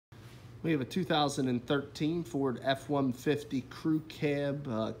We have a 2013 Ford F-150 Crew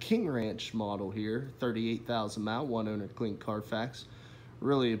Cab King Ranch model here, 38,000 mile, one owner, clean Carfax.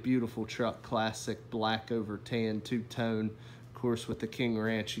 Really a beautiful truck, classic black over tan, two-tone. Of course, with the King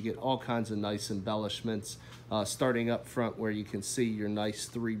Ranch, you get all kinds of nice embellishments. Starting up front where you can see your nice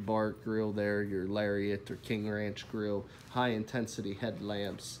 3-bar grill there, your Lariat or King Ranch grill, high-intensity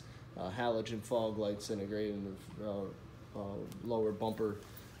headlamps, halogen fog lights integrated in the lower bumper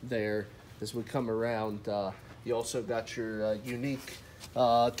there. As we come around, you also got your unique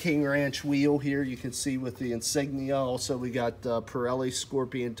King Ranch wheel here, you can see with the insignia. Also, we got Pirelli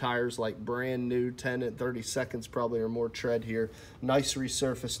Scorpion tires, like brand new, 10 and 30 seconds probably or more tread here. Nice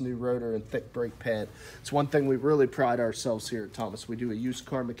resurfaced new rotor and thick brake pad. It's one thing we really pride ourselves here at Thomas. We do a used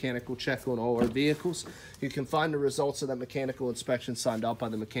car mechanical check on all our vehicles. You can find the results of that mechanical inspection signed out by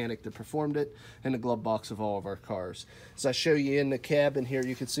the mechanic that performed it in the glove box of all of our cars. As I show you in the cabin here,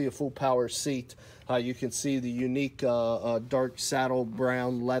 you can see a full power seat. You can see the unique dark saddle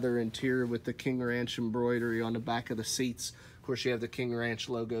brown leather interior with the King Ranch embroidery on the back of the seats. Of course, you have the King Ranch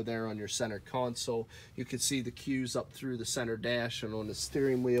logo there on your center console. You can see the cues up through the center dash, and on the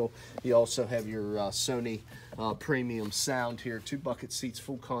steering wheel, you also have your Sony premium sound here. 2 bucket seats,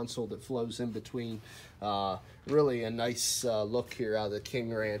 full console that flows in between. Really a nice look here out of the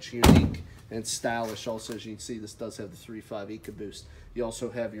King Ranch, unique and stylish. Also, as you can see, this does have the 3.5 EcoBoost. You also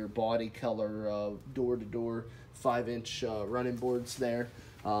have your body color door-to-door 5-inch running boards there.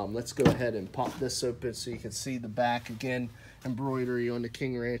 Let's go ahead and pop this open so you can see the back. Again, embroidery on the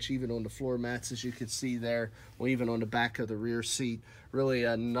King Ranch, even on the floor mats, as you can see there, or even on the back of the rear seat. Really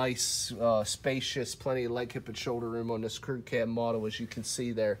a nice, spacious, plenty of leg, hip, and shoulder room on this crew cab model, as you can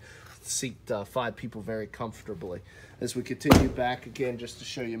see there. Seat 5 people very comfortably. As we continue back again, just to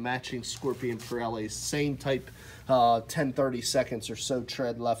show you matching Scorpion Pirellis, same type 10-30 seconds or so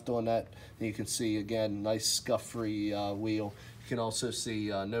tread left on that. And you can see again, nice scuff-free wheel. You can also see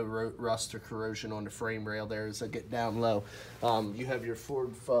no rust or corrosion on the frame rail there as I get down low. You have your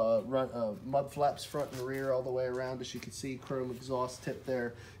Ford mud flaps front and rear all the way around, as you can see, chrome exhaust tip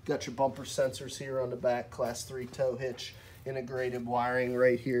there. Got your bumper sensors here on the back, class 3 tow hitch. Integrated wiring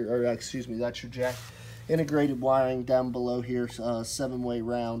right here, or excuse me, that's your jack. Integrated wiring down below here, 7-way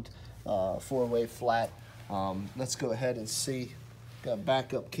round, 4-way flat. Let's go ahead and see. Got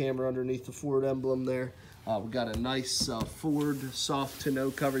backup camera underneath the Ford emblem there. We got a nice Ford soft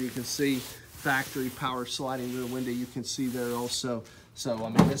tonneau cover. You can see factory power sliding rear window. You can see there also. So I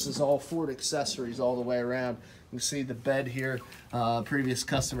mean, this is all Ford accessories all the way around. You can see the bed here. Previous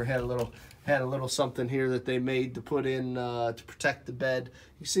customer had a little something here that they made to put in to protect the bed.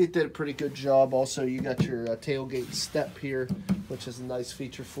 You see it did a pretty good job. Also, you got your tailgate step here, which is a nice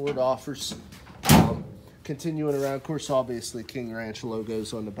feature Ford offers. Continuing around, of course, obviously King Ranch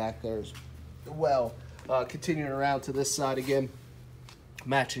logos on the back there as well. Continuing around to this side again,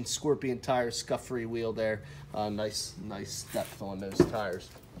 matching Scorpion tires, scuff-free wheel there. Nice depth on those tires.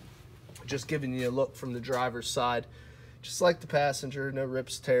 Just giving you a look from the driver's side. Just like the passenger, no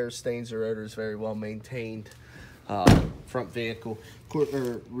rips, tears, stains, or odors, very well maintained. Front vehicle,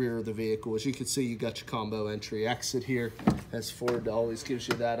 or rear of the vehicle. As you can see, you got your combo entry exit here, as Ford always gives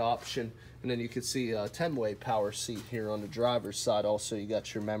you that option. And then you can see a 10-way power seat here on the driver's side. Also, you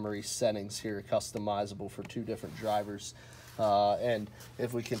got your memory settings here, customizable for 2 different drivers. And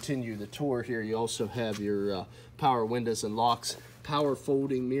if we continue the tour here, you also have your power windows and locks, power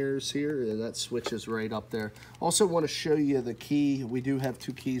folding mirrors here, and that switches right up there. Also want to show you the key. We do have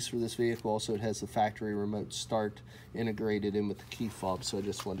 2 keys for this vehicle. Also, it has the factory remote start integrated in with the key fob, so I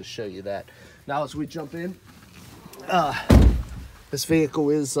just wanted to show you that. Now, as we jump in, this vehicle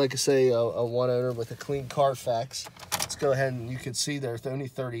is, like I say, a one owner with a clean Carfax. Let's go ahead, and you can see there's only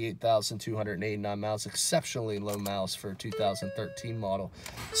 38,289 miles, exceptionally low miles for a 2013 model.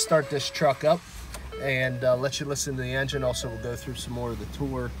 Start this truck up and let you listen to the engine. Also, we'll go through some more of the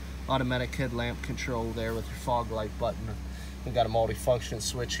tour. Automatic headlamp control there with your fog light button. We got a multi-function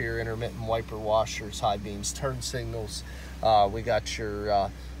switch here, intermittent wiper washers, high beams, turn signals. We got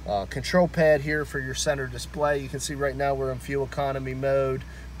your control pad here for your center display. You can see right now we're in fuel economy mode.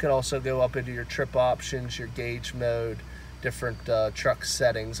 You can also go up into your trip options, your gauge mode, different truck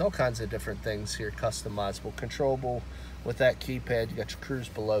settings, all kinds of different things here, customizable, controllable with that keypad. You got your cruise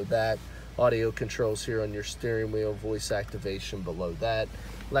below that, audio controls here on your steering wheel, voice activation below that,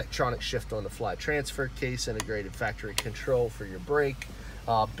 electronic shift on the fly transfer case, integrated factory control for your brake,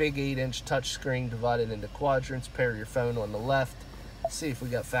 big 8-inch touchscreen divided into quadrants. Pair your phone on the left. See if we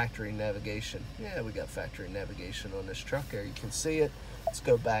got factory navigation. Yeah, we got factory navigation on this truck there. You can see it. Let's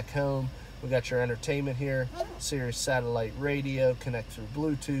go back home. We got your entertainment here, Sirius satellite radio, connect through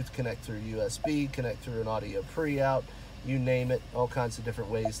Bluetooth, connect through USB, connect through an audio pre-out, you name it, all kinds of different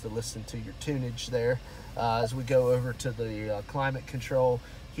ways to listen to your tunage there. As we go over to the climate control,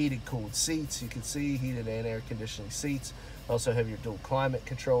 heated cooled seats, you can see heated and air conditioning seats. Also have your dual climate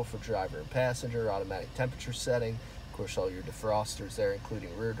control for driver and passenger, automatic temperature setting. Of course, all your defrosters there,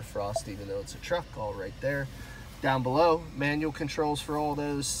 including rear defrost, even though it's a truck, all right there. Down below, manual controls for all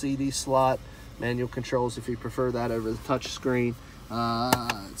those, CD slot, manual controls if you prefer that over the touch screen.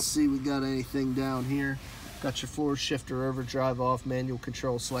 Let's see, we got anything down here. Got your floor shifter, overdrive off, manual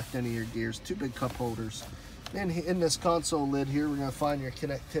control, select any of your gears, 2 big cup holders. And in this console lid here, we're gonna find your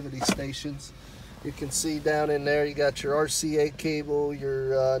connectivity stations. You can see down in there, you got your RCA cable,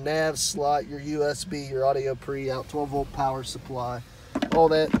 your nav slot, your USB, your audio pre-out, 12-volt power supply. All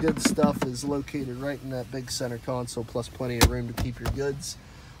that good stuff is located right in that big center console, plus plenty of room to keep your goods.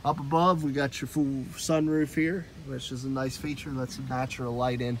 Up above, we got your full sunroof here, which is a nice feature. Lets some natural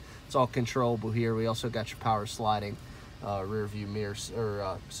light in. It's all controllable here. We also got your power sliding rear view mirrors,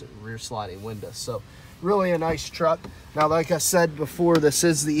 or rear sliding windows. So really a nice truck. Now, like I said before, this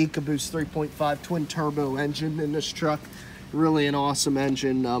is the EcoBoost 3.5 twin turbo engine in this truck. Really an awesome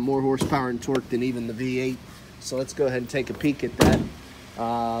engine, more horsepower and torque than even the V8. So let's go ahead and take a peek at that.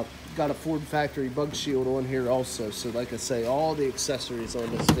 Got a Ford factory bug shield on here also. So like I say, all the accessories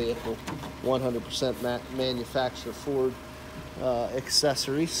on this vehicle, 100% manufacturer Ford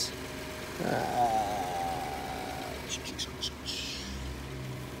accessories.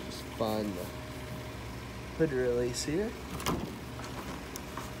 Just find the hood release here.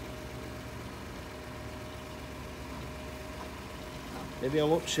 Maybe I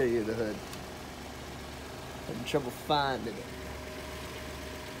won't show you the hood. I'm having trouble finding it.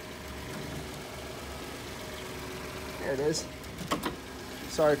 There it is.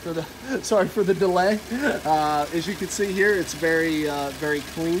 Sorry for the delay. As you can see here, it's very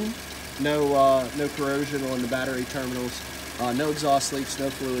clean. No corrosion on the battery terminals. No exhaust leaks, no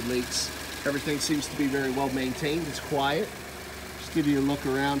fluid leaks. Everything seems to be very well maintained. It's quiet. Just give you a look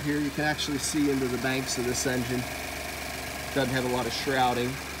around here. You can actually see into the banks of this engine. Doesn't have a lot of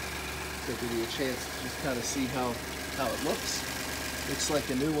shrouding. So give you a chance to just kind of see how it looks. Looks like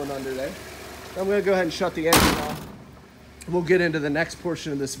a new one under there. I'm going to go ahead and shut the engine off. We'll get into the next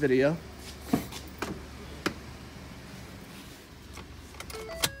portion of this video.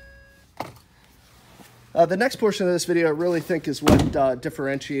 The next portion of this video, I really think, is what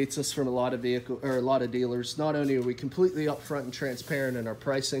differentiates us from a lot of dealers. Not only are we completely upfront and transparent in our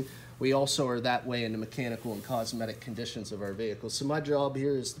pricing, we also are that way in the mechanical and cosmetic conditions of our vehicles. So my job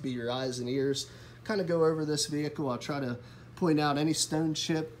here is to be your eyes and ears, kind of go over this vehicle. I'll try to point out any stone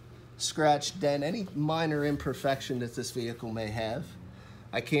chip, scratch, dent, any minor imperfection that this vehicle may have.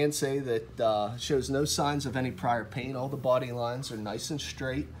 I can say that it shows no signs of any prior paint. All the body lines are nice and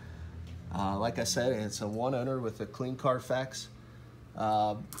straight. Like I said, it's a one owner with a clean Carfax.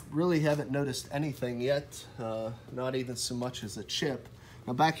 Really haven't noticed anything yet, not even so much as a chip.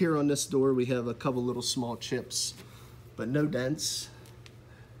 Now back here on this door, we have a couple little small chips, but no dents.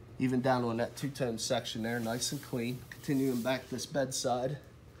 Even down on that two-tone section there, nice and clean. Continuing back this bedside.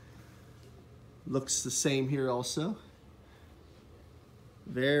 Looks the same here also.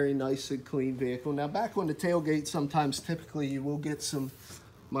 Very nice and clean vehicle. Now back on the tailgate, sometimes typically you will get some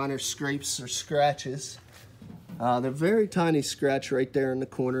minor scrapes or scratches. They're very tiny scratch right there in the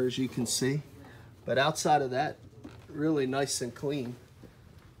corner, as you can see. But outside of that, really nice and clean.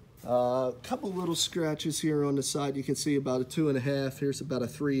 A couple little scratches here on the side. You can see about a 2.5. Here's about a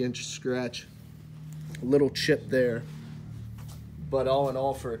 3-inch scratch. A little chip there. But all in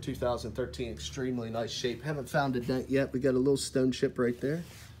all, for a 2013, extremely nice shape. Haven't found a dent yet. We got a little stone chip right there.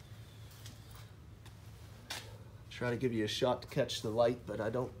 Try to give you a shot to catch the light, but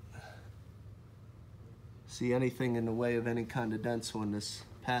I don't see anything in the way of any kind of dents on this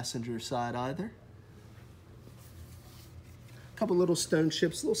passenger side either. A couple little stone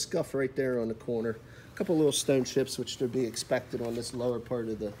chips, a little scuff right there on the corner. A couple little stone chips, which to be expected on this lower part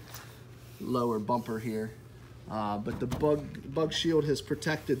of the lower bumper here. But the bug shield has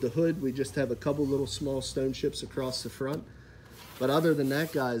protected the hood. We just have a couple little small stone chips across the front. But other than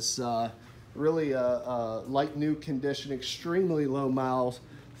that, guys, really light new condition, extremely low miles,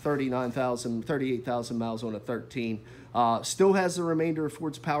 38,000 miles on a 13. Still has the remainder of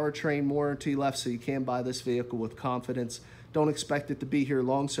Ford's powertrain warranty left, so you can buy this vehicle with confidence. Don't expect it to be here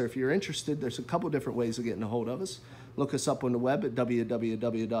long, so if you're interested, there's a couple different ways of getting a hold of us. Look us up on the web at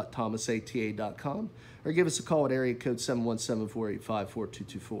www.thomasata.com or give us a call at area code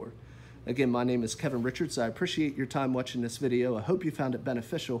 717-485-4224. Again, my name is Kevin Richards. I appreciate your time watching this video. I hope you found it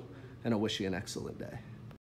beneficial. and I wish you an excellent day.